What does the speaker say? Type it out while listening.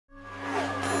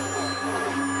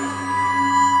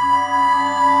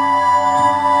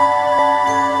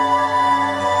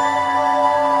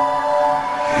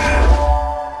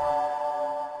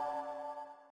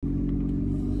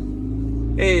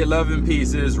Love and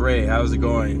peace is Ray. How's it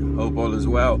going? Hope all is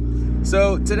well.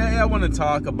 So today I want to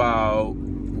talk about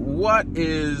what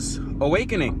is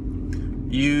awakening.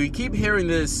 You keep hearing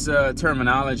this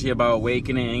terminology about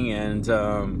awakening, and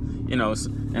you know,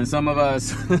 and some of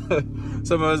us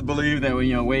believe that when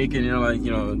you awaken, you're like,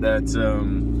 you know, that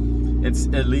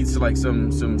it leads to like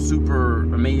some super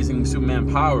amazing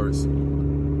Superman powers,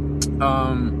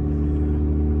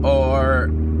 or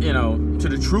you know, to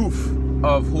the truth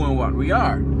of who and what we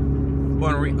are.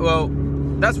 Well,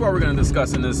 that's what we're going to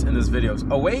discuss in this video.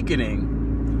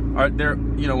 Awakening, are there,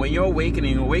 you know, when you're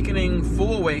awakening,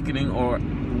 full awakening, or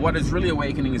what is really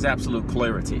awakening is absolute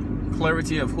clarity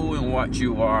of who and what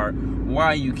you are,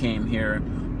 why you came here,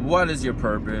 what is your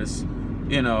purpose,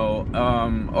 you know,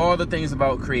 all the things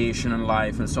about creation and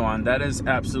life and so on. That is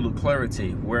absolute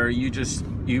clarity, where you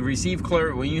receive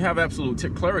clarity. When you have absolute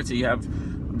clarity, you have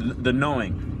the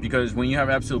knowing. Because when you have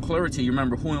absolute clarity, you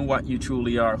remember who and what you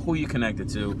truly are, who you connected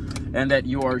to, and that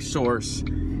you are source.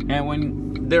 And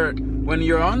when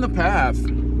you're on the path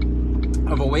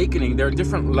of awakening, there are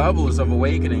different levels of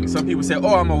awakening. Some people say,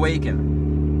 oh, I'm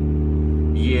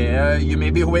awakened. Yeah, you may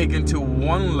be awakened to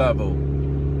one level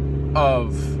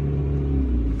of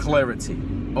clarity,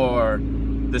 or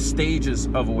the stages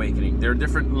of awakening. There are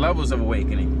different levels of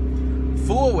awakening.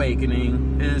 Full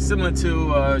awakening is similar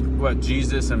to what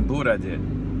Jesus and Buddha did.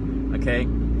 Okay,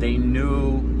 they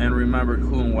knew and remembered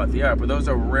who and what they are, but those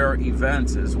are rare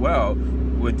events as well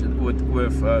with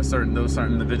certain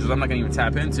individuals. I'm not going to even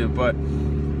tap into, but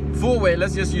full way.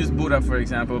 Let's just use Buddha for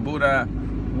example. Buddha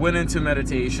went into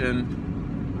meditation,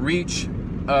 reached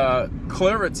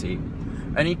clarity,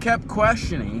 and he kept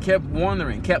questioning, he kept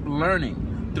wondering, kept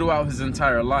learning throughout his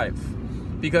entire life,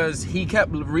 because he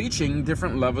kept reaching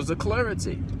different levels of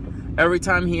clarity. Every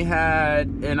time he had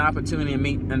an opportunity to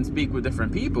meet and speak with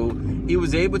different people, he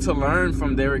was able to learn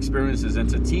from their experiences and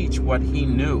to teach what he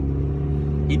knew.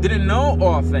 He didn't know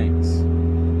all things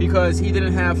because he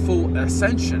didn't have full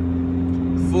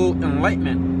ascension, full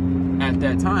enlightenment at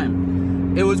that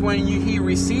time. It was when he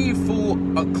received full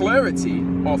clarity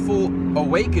or full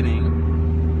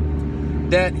awakening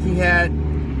that he had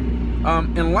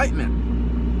enlightenment.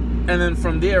 And then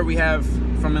from there we have,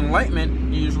 from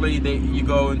enlightenment, usually you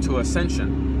go into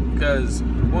ascension, because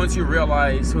once you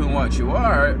realize who and what you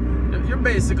are, you're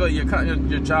basically, your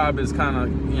job is kind of,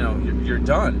 you know, you're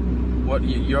done.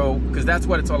 Because that's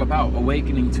what it's all about,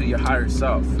 awakening to your higher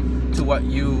self, to what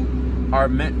you are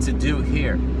meant to do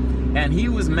here. And he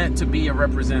was meant to be a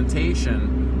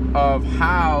representation of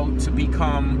how to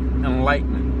become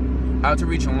enlightenment, how to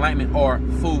reach enlightenment or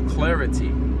full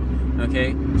clarity.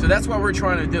 Okay, so that's what we're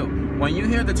trying to do. When you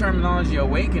hear the terminology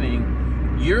awakening,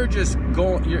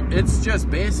 it's just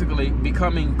basically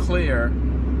becoming clear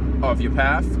of your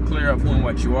path, clear of who and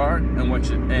what you are, and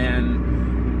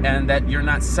that you're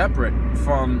not separate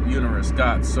from universe,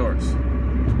 God, source.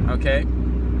 Okay,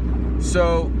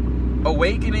 so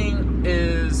awakening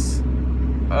is,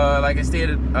 like I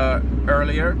stated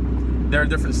earlier, there are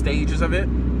different stages of it.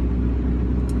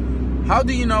 How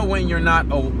do you know when you're not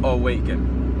awakened?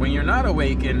 When you're not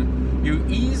awakened, you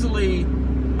easily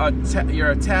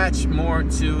you're attached more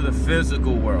to the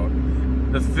physical world.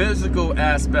 The physical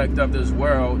aspect of this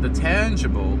world, the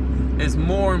tangible, is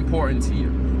more important to you.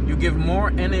 You give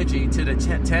more energy to the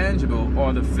tangible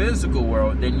or the physical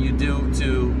world than you do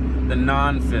to the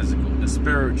non-physical, the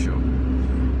spiritual.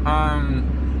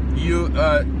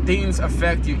 Things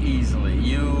affect you easily.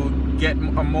 You get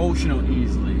emotional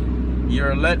easily.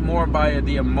 You're led more by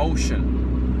the emotion.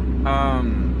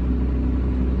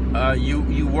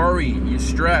 You worry, you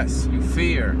stress, you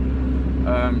fear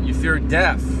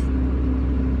death.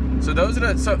 So those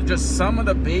are just some of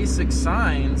the basic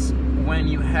signs when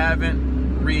you haven't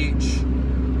reached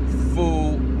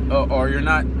full, or you're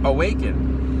not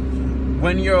awakened.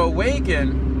 When you're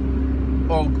awakened,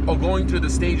 or going through the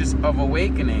stages of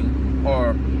awakening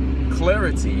or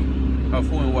clarity of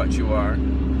who and what you are,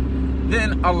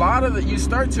 then a lot of it,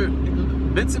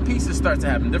 bits and pieces start to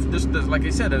happen. Like I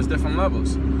said, there's different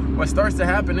levels. What starts to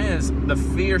happen is the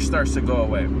fear starts to go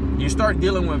away. You start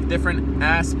dealing with different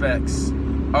aspects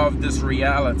of this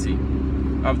reality,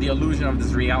 of the illusion of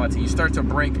this reality. You start to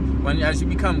break, as you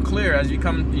become clear, as you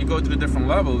go through the different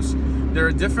levels, there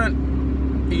are different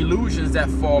illusions that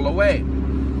fall away.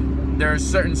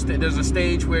 There's a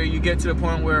stage where you get to the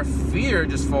point where fear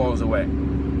just falls away.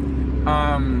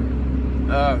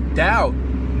 Doubt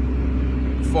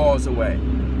falls away.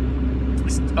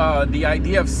 The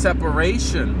idea of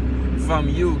separation from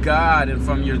you, God, and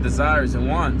from your desires and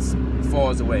wants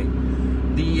falls away.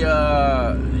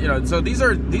 So these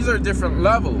are different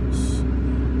levels.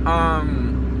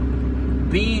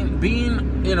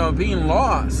 being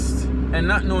lost and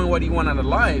not knowing what you want out of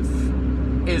life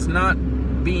is not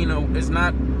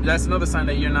that's another sign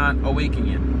that you're not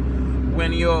awakening yet.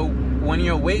 When you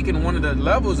awaken, one of the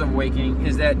levels of awakening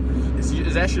is that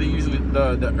is actually usually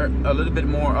a little bit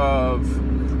more of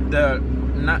the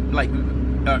not like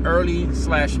early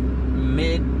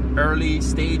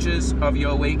stages of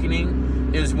your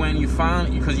awakening is when you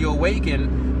find, because you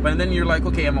awaken, but then you're like,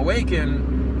 okay, I'm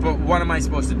awakened, but what am I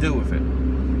supposed to do with it?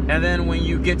 And then when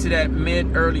you get to that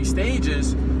early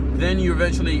stages, then you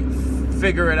eventually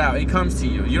figure it out. It comes to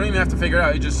you. You don't even have to figure it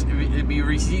out. You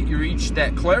reach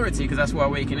that clarity, because that's what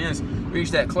awakening is. You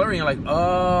reach that clarity, and you're like,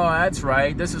 oh, that's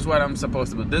right. This is what I'm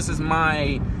supposed to do. This is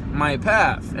my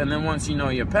path. And then once you know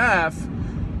your path,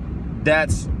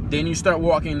 then you start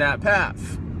walking that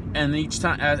path. And each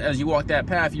time, as you walk that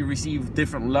path, you receive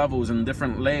different levels and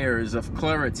different layers of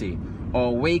clarity or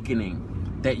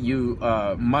awakening that you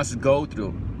must go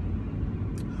through.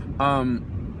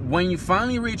 When you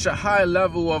finally reach a high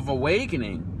level of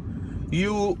awakening,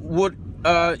 you would,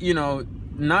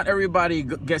 not everybody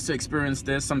gets to experience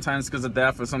this, sometimes because of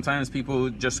death, or sometimes people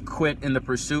just quit in the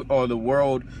pursuit, or the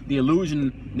world, the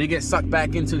illusion, they get sucked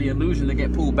back into the illusion, they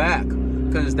get pulled back,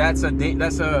 because that's something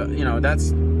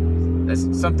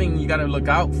you got to look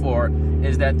out for,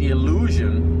 is that the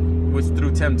illusion, which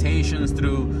through temptations,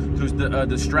 through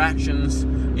distractions,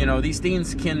 these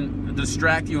things can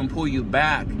distract you and pull you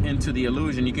back into the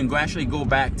illusion. You can actually go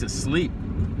back to sleep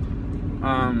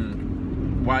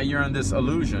while you're in this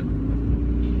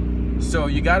illusion. So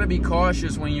you got to be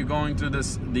cautious when you're going through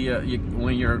this,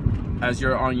 as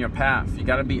you're on your path. You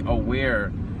got to be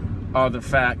aware of the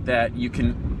fact that you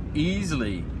can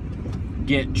easily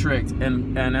get tricked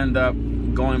and end up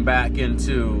going back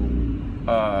into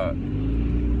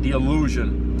the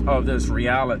illusion of this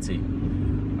reality.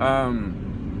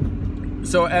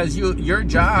 So as your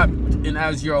job and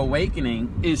as you're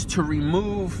awakening is to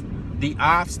remove the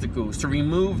obstacles, to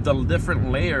remove the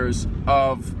different layers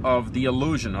of the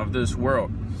illusion of this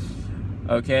world.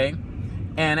 Okay?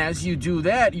 And as you do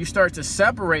that, you start to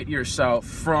separate yourself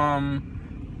from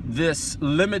this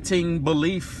limiting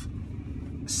belief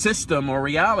system or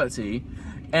reality,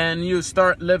 and you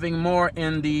start living more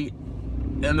in the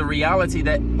reality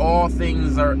that all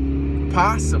things are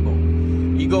possible.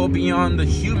 You go beyond the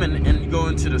human and you go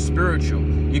into the spiritual.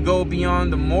 You go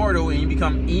beyond the mortal and you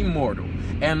become immortal.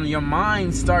 And your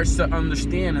mind starts to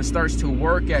understand and starts to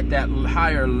work at that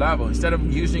higher level. Instead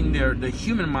of using the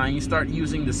human mind, you start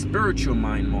using the spiritual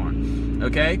mind more.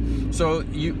 Okay? So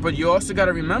but you also got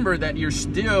to remember that you're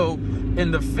still in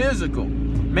the physical.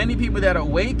 Many people that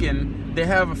awaken,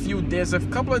 there's a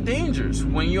couple of dangers.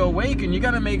 When you awaken, you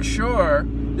got to make sure,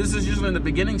 this is usually in the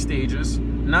beginning stages,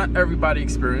 not everybody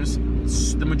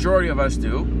experiences, the majority of us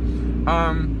do,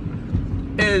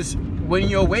 is when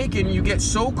you awaken, you get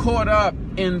so caught up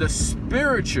in the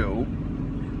spiritual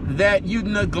that you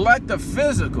neglect the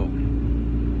physical.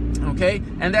 Okay?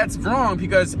 And that's wrong,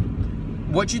 because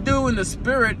what you do in the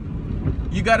spirit,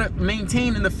 you got to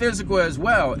maintain in the physical as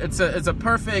well. It's a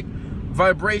perfect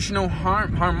vibrational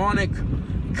harmonic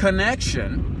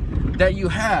connection that you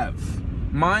have,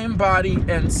 mind, body,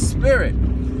 and spirit.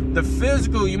 The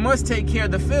physical, you must take care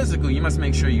of the physical. You must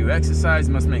make sure you exercise,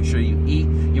 you must make sure you eat,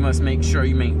 you must make sure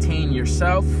you maintain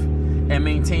yourself and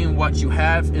maintain what you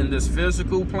have in this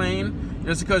physical plane.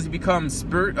 Just because you become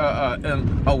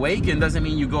awakened doesn't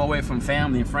mean you go away from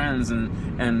family and friends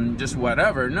and just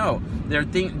whatever. No,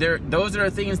 those are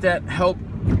things that help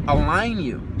align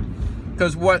you.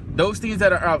 Because those things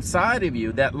that are outside of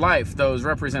you, that life, those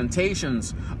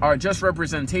representations, are just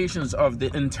representations of the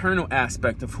internal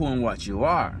aspect of who and what you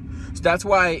are. So that's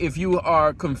why if you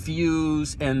are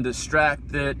confused and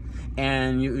distracted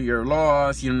and you're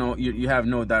lost, you have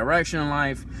no direction in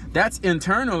life, that's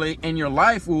internally, and your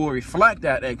life will reflect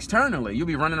that externally. You'll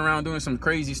be running around doing some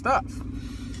crazy stuff.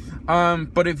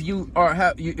 But if you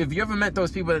ever met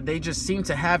those people that they just seem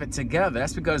to have it together,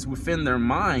 that's because within their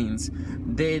minds,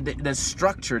 there's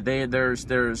structure. There's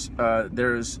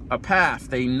a path.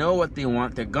 They know what they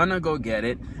want. They're gonna go get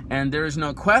it, and there's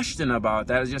no question about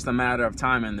that. It's just a matter of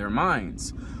time in their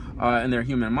minds, in their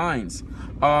human minds.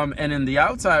 And in the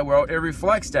outside world, it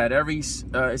reflects that.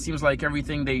 It seems like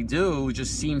everything they do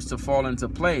just seems to fall into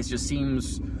place. Just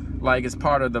seems like it's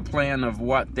part of the plan of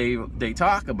what they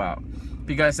talk about,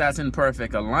 because that's in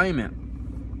perfect alignment.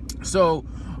 So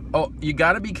you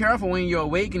got to be careful when you're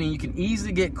awakening. You can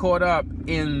easily get caught up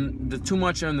in too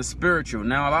much in the spiritual.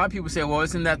 Now, a lot of people say, well,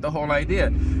 isn't that the whole idea?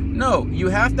 No, you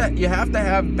have to have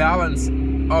balance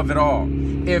of it all.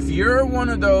 If you're one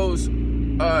of those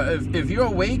if you're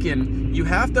awakened, you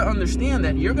have to understand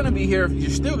that you're going to be here. You're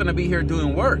still going to be here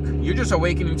doing work. You're just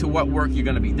awakening to what work you're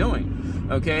going to be doing,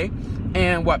 okay,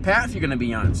 and what path you're going to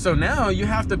be on. So now you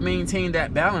have to maintain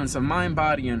that balance of mind,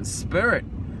 body, and spirit,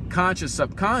 conscious,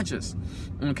 subconscious.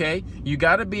 Okay, you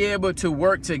got to be able to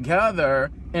work together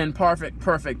in perfect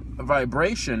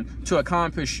vibration to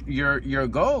accomplish your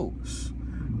goals.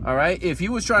 All right, if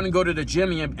you was trying to go to the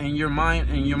gym and your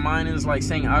mind is like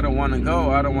saying, I don't want to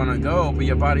go, but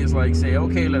your body is like, say,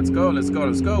 okay, let's go,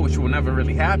 which will never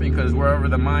really happen, because wherever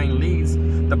the mind leads,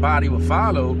 the body will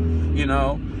follow, you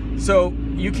know. So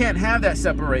you can't have that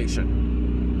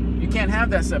separation. You can't have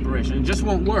that separation. It just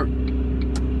won't work.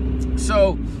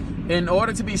 So in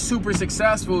order to be super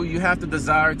successful, you have to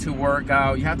desire to work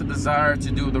out. You have to desire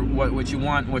to do what you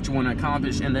want to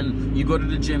accomplish, and then you go to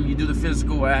the gym, you do the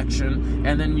physical action,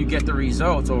 and then you get the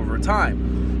results over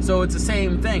time. So it's the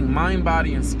same thing. Mind,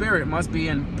 body, and spirit must be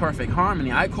in perfect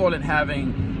harmony. I call it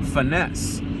having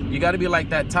finesse. You got to be like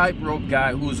that tightrope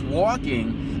guy who's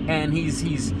walking, and he's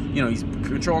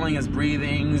controlling his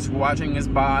breathing, he's watching his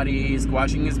body, he's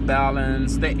watching his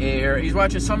balance, the air. He's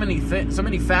watching so many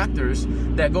factors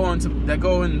that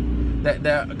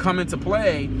come into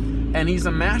play, and he's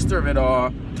a master of it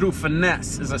all through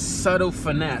finesse. It's a subtle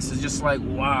finesse. It's just like,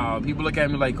 wow. People look at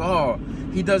me like, oh,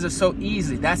 he does it so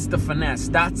easy. That's the finesse.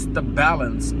 That's the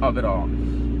balance of it all.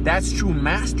 That's true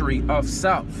mastery of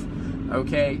self.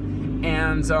 Okay.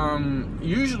 And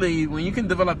usually when you can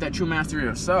develop that true mastery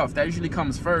of self, that usually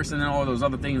comes first, and then all those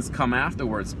other things come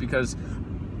afterwards, because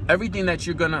everything that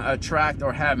you're going to attract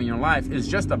or have in your life is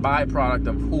just a byproduct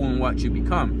of who and what you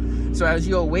become. So as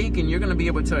you awaken, you're going to be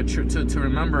able to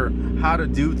remember how to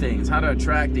do things, how to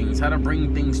attract things, how to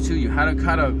bring things to you, how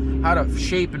to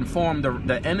shape and form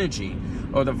the energy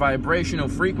or the vibrational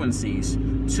frequencies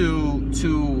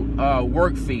to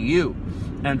work for you,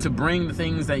 and to bring the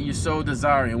things that you so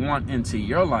desire and want into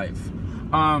your life.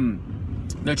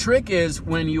 The trick is,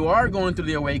 when you are going through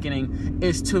the awakening,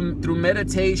 is through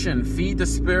meditation, feed the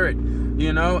spirit,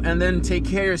 you know, and then take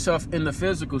care of yourself in the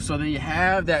physical, so that you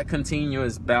have that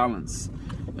continuous balance,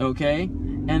 okay?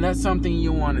 And that's something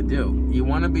you want to do. You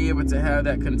want to be able to have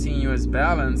that continuous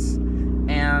balance,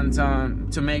 and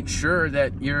to make sure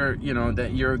that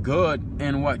you're good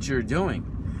in what you're doing.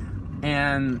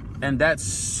 And that's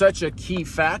such a key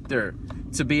factor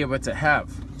to be able to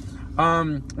have.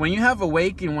 When you have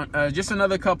awakened, just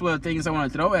another couple of things I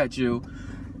want to throw at you.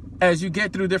 As you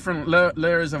get through different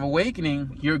layers of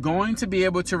awakening, you're going to be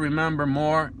able to remember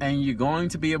more, and you're going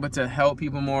to be able to help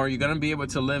people more. You're going to be able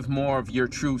to live more of your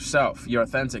true self, your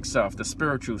authentic self, the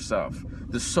spiritual self,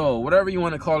 the soul, whatever you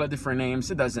want to call it, different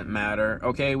names, it doesn't matter.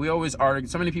 Okay, we always argue.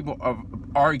 So many people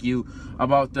argue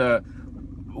about the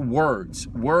words.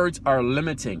 Words are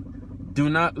limiting. Do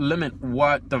not limit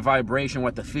what the vibration,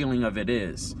 what the feeling of it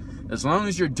is. As long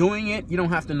as you're doing it, you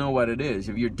don't have to know what it is.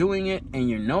 If you're doing it and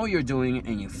you know you're doing it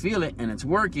and you feel it and it's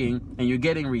working and you're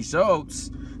getting results,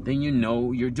 then you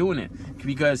know you're doing it.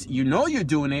 Because you know you're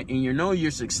doing it and you know you're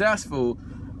successful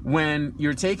when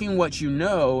you're taking what you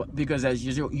know, because as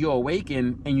you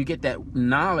awaken and you get that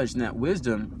knowledge and that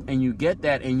wisdom, and you get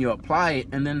that and you apply it,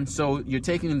 and then so you're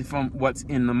taking it from what's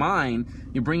in the mind,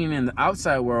 you're bringing it in the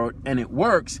outside world, and it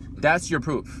works. That's your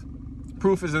proof.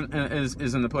 Proof is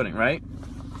in the pudding, right?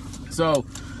 So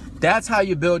that's how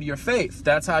you build your faith.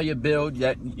 That's how you build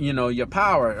that, your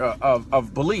power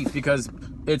of belief, because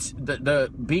it's the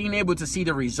being able to see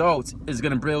the results is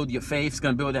going to build your faith. It's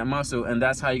going to build that muscle, and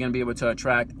that's how you're going to be able to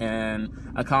attract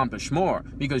and accomplish more.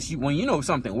 Because when you know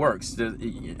something works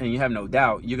and you have no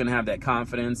doubt, you're going to have that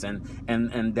confidence, and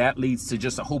that leads to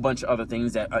just a whole bunch of other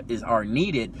things that are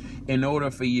needed in order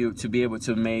for you to be able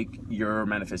to make your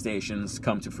manifestations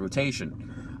come to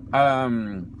fruition.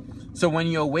 So when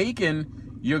you awaken,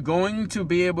 you're going to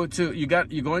be able to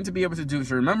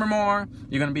remember more.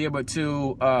 You're going to be able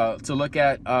to look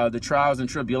at the trials and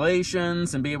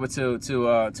tribulations and be able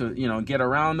to get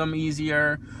around them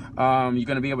easier. You're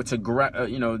going to be able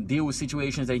to deal with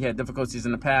situations that you had difficulties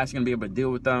in the past. You're going to be able to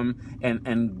deal with them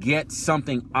and get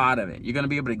something out of it. You're going to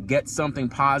be able to get something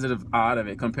positive out of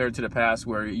it compared to the past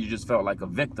where you just felt like a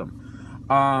victim.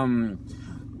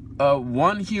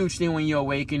 One huge thing when you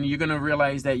awaken, you're going to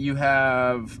realize that you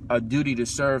have a duty to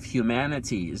serve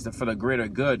humanity, for the greater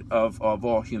good of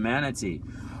all humanity.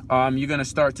 You're going to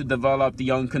start to develop the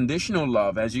unconditional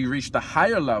love. As you reach the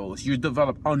higher levels, you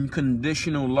develop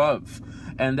unconditional love.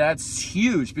 And that's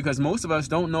huge, because most of us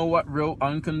don't know what real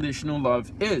unconditional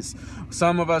love is.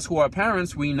 Some of us who are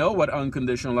parents, we know what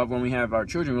unconditional love, when we have our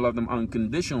children, we love them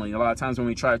unconditionally. A lot of times when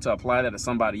we try to apply that to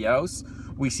somebody else,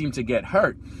 we seem to get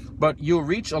hurt. But you'll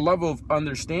reach a level of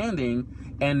understanding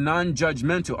and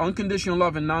non-judgmental. Unconditional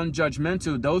love and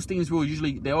non-judgmental, those things will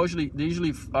usually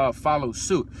follow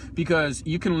suit, because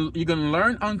you can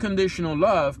learn unconditional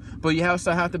love, but you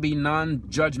also have to be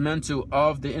non-judgmental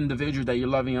of the individual that you're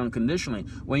loving unconditionally.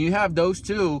 When you have those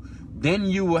two, then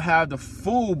you will have the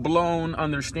full-blown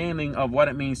understanding of what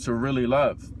it means to really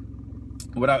love,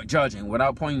 without judging,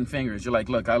 without pointing fingers. You're like,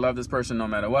 look, I love this person no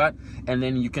matter what. And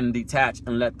then you can detach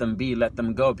and let them be, let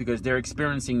them go, because they're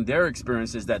experiencing their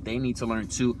experiences that they need to learn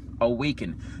to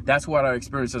awaken. That's what our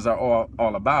experiences are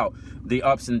all about. The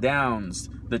ups and downs,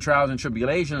 the trials and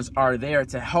tribulations are there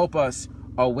to help us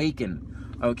awaken.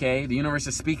 Okay, the universe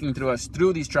is speaking through us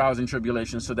through these trials and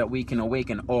tribulations so that we can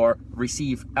awaken, or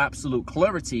receive absolute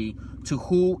clarity to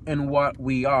who and what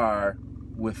we are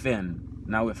within.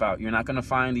 Not without. You're not going to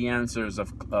find the answers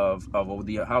of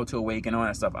the how to awaken, all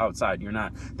that stuff outside. You're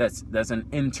not. That's an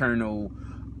internal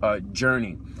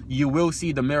journey. You will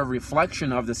see the mirror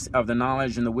reflection of the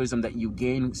knowledge and the wisdom that you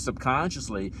gain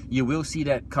subconsciously. You will see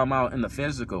that come out in the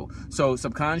physical. So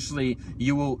subconsciously,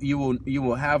 you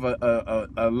will have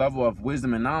a level of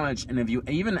wisdom and knowledge. And if you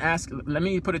even ask, let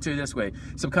me put it to you this way: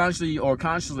 subconsciously or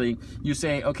consciously, you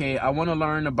say, okay, I want to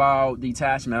learn about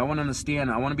detachment. I want to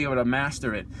understand. I want to be able to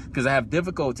master it, because I have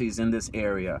difficulties in this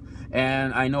area,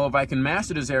 and I know if I can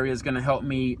master this area, it's going to help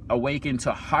me awaken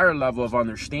to a higher level of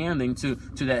understanding, to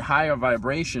that higher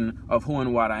vibration of who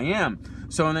and what I am.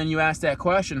 So, and then you ask that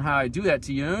question, how I do that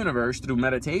to your universe through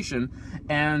meditation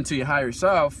and to your higher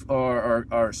self,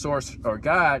 or source, or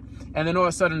God, and then all of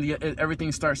a sudden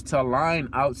everything starts to align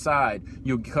outside.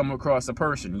 You come across a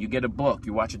person, you get a book,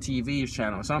 you watch a TV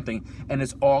channel or something, and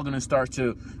it's all going to start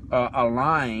to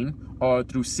align, or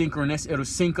through synchronous, it'll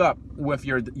sync up with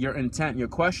your intent, your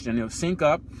question. It'll sync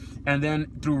up, and then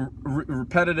through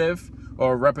repetitive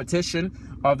or repetition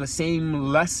of the same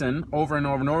lesson over and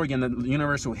over and over again, the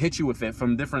universe will hit you with it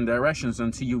from different directions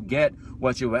until you get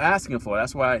what you were asking for.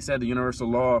 That's why I said the universal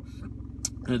law,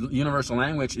 the universal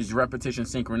language is repetition,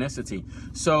 synchronicity.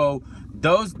 So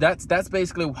that's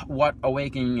basically what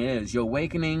awakening is. You're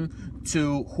awakening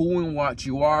to who and what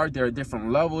you are. There are different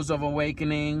levels of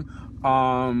awakening.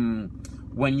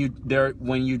 When you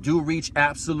do reach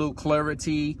absolute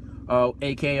clarity,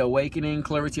 aka awakening,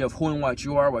 clarity of who and what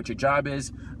you are, what your job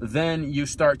is, then you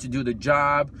start to do the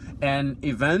job, and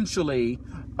eventually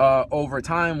over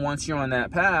time, once you're on that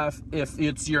path, if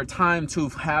it's your time to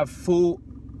have full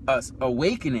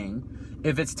awakening,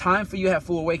 if it's time for you to have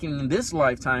full awakening in this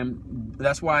lifetime,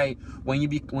 that's why when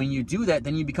you do that,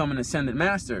 then you become an ascended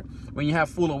master. When you have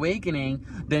full awakening,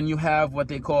 then you have what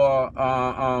they call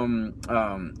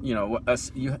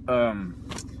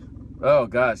oh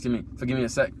gosh, give me a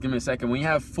second. When you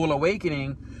have full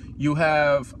awakening, you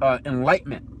have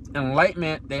enlightenment.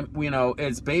 Enlightenment,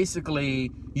 it's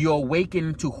basically you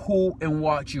awaken to who and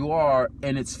what you are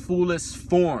in its fullest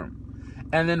form.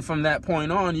 And then from that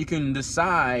point on, you can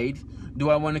decide, do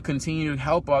I want to continue to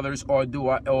help others,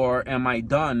 or am I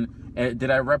done? Did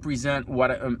I represent what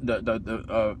the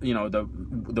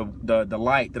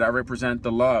light? Did I represent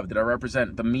the love? Did I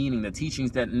represent the meaning, the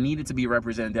teachings that needed to be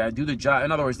represented? Did I do the job?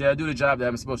 In other words, did I do the job that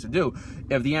I'm supposed to do?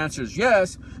 If the answer is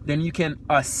yes, then you can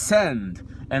ascend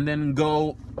and then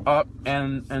go up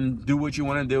and do what you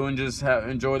want to do, and just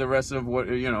enjoy the rest of what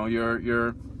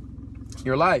your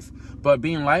life. But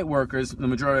being light workers, the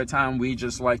majority of the time we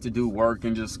just like to do work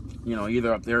and just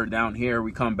either up there or down here.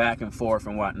 We come back and forth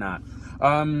and whatnot.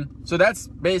 So that's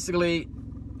basically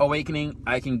awakening.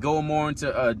 I can go more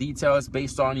into details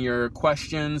based on your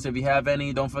questions. If you have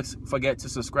any, don't forget to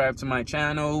subscribe to my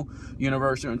channel,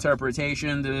 Universal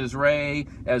Interpretation. This is Ray.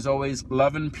 As always,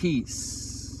 love and peace.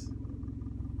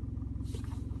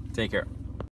 Take care.